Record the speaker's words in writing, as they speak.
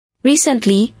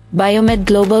Recently,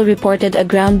 Biomedglobal reported a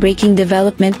groundbreaking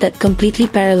development that completely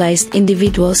paralyzed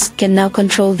individuals can now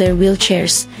control their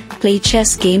wheelchairs, play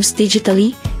chess games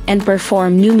digitally, and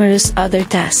perform numerous other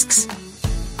tasks.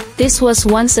 This was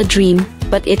once a dream,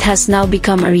 but it has now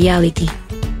become a reality.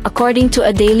 According to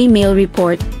a Daily Mail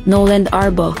report, Noland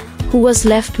Arbaugh, who was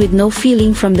left with no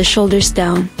feeling from the shoulders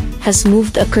down, has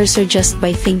moved a cursor just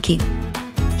by thinking.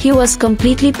 He was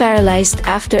completely paralyzed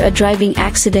after a driving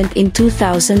accident in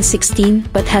 2016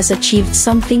 but has achieved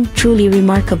something truly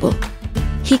remarkable.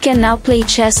 He can now play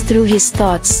chess through his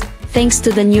thoughts, thanks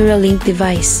to the Neuralink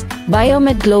device.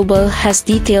 Biomedglobal has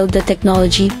detailed the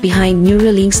technology behind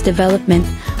Neuralink's development,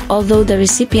 although the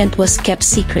recipient was kept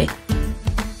secret.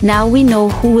 Now we know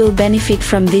who will benefit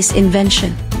from this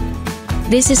invention.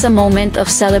 This is a moment of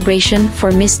celebration for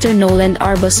Mr. Noland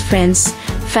Arbaugh's friends,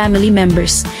 family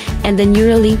members, and the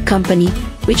Neuralink company,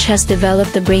 which has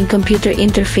developed the brain-computer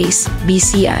interface,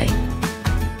 BCI.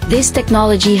 This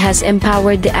technology has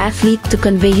empowered the athlete to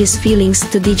convey his feelings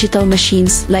to digital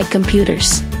machines like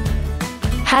computers.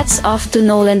 Hats off to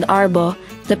Noland Arbaugh,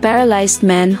 the paralyzed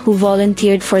man who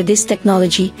volunteered for this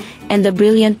technology, and the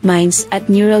brilliant minds at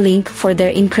Neuralink for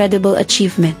their incredible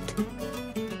achievement.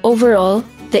 Overall,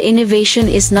 the innovation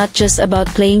is not just about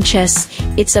playing chess,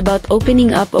 it's about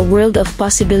opening up a world of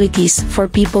possibilities for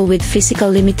people with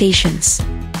physical limitations.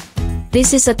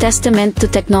 This is a testament to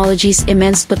technology's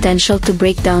immense potential to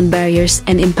break down barriers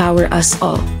and empower us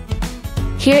all.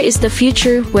 Here is the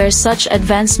future where such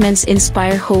advancements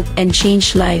inspire hope and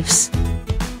change lives.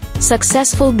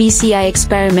 Successful BCI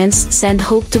experiments send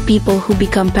hope to people who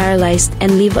become paralyzed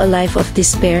and live a life of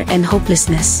despair and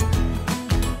hopelessness.